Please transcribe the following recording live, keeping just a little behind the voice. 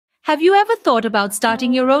Have you ever thought about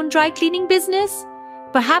starting your own dry cleaning business?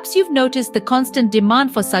 Perhaps you've noticed the constant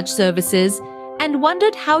demand for such services and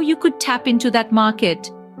wondered how you could tap into that market.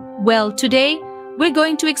 Well, today, we're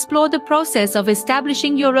going to explore the process of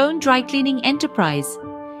establishing your own dry cleaning enterprise.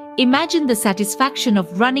 Imagine the satisfaction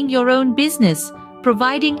of running your own business,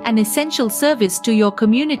 providing an essential service to your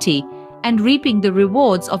community, and reaping the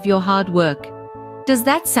rewards of your hard work. Does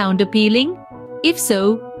that sound appealing? If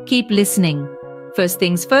so, keep listening. First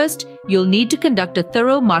things first, you'll need to conduct a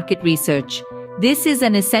thorough market research. This is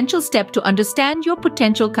an essential step to understand your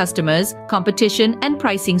potential customers, competition, and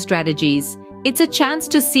pricing strategies. It's a chance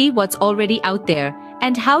to see what's already out there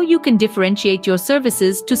and how you can differentiate your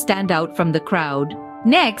services to stand out from the crowd.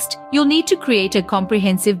 Next, you'll need to create a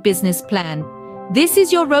comprehensive business plan. This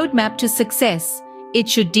is your roadmap to success. It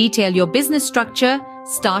should detail your business structure,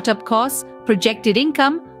 startup costs, projected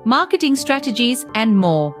income, marketing strategies, and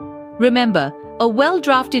more. Remember, a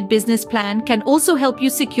well-drafted business plan can also help you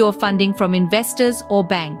secure funding from investors or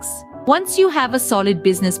banks. Once you have a solid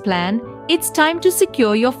business plan, it's time to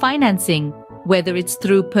secure your financing. Whether it's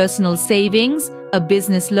through personal savings, a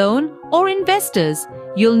business loan, or investors,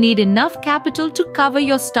 you'll need enough capital to cover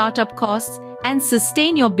your startup costs and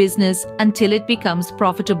sustain your business until it becomes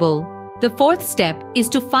profitable. The fourth step is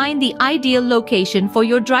to find the ideal location for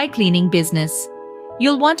your dry cleaning business.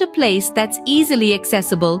 You'll want a place that's easily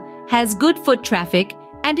accessible, has good foot traffic,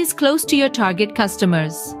 and is close to your target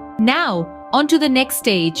customers. Now, on to the next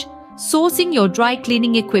stage, sourcing your dry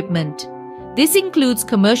cleaning equipment. This includes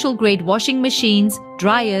commercial-grade washing machines,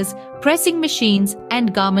 dryers, pressing machines,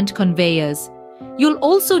 and garment conveyors. You'll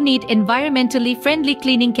also need environmentally friendly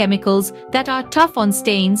cleaning chemicals that are tough on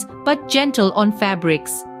stains but gentle on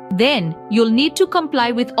fabrics. Then, you'll need to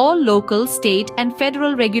comply with all local, state, and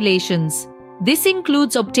federal regulations. This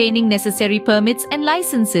includes obtaining necessary permits and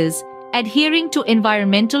licenses, adhering to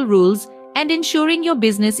environmental rules, and ensuring your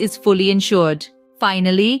business is fully insured.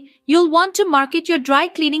 Finally, you'll want to market your dry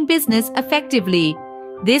cleaning business effectively.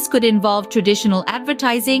 This could involve traditional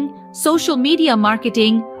advertising, social media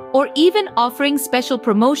marketing, or even offering special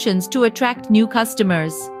promotions to attract new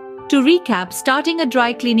customers. To recap, starting a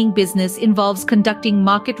dry cleaning business involves conducting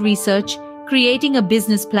market research, creating a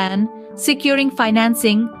business plan, securing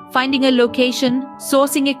financing, finding a location,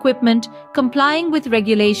 sourcing equipment, complying with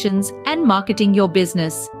regulations, and marketing your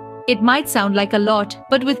business. It might sound like a lot,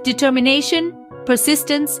 but with determination,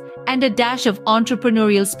 persistence, and a dash of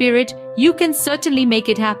entrepreneurial spirit, you can certainly make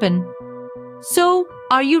it happen. So,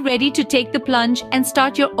 are you ready to take the plunge and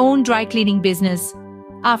start your own dry cleaning business?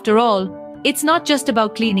 After all, it's not just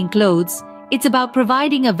about cleaning clothes, it's about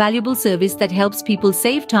providing a valuable service that helps people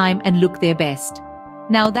save time and look their best.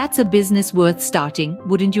 Now that's a business worth starting,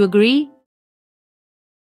 wouldn't you agree?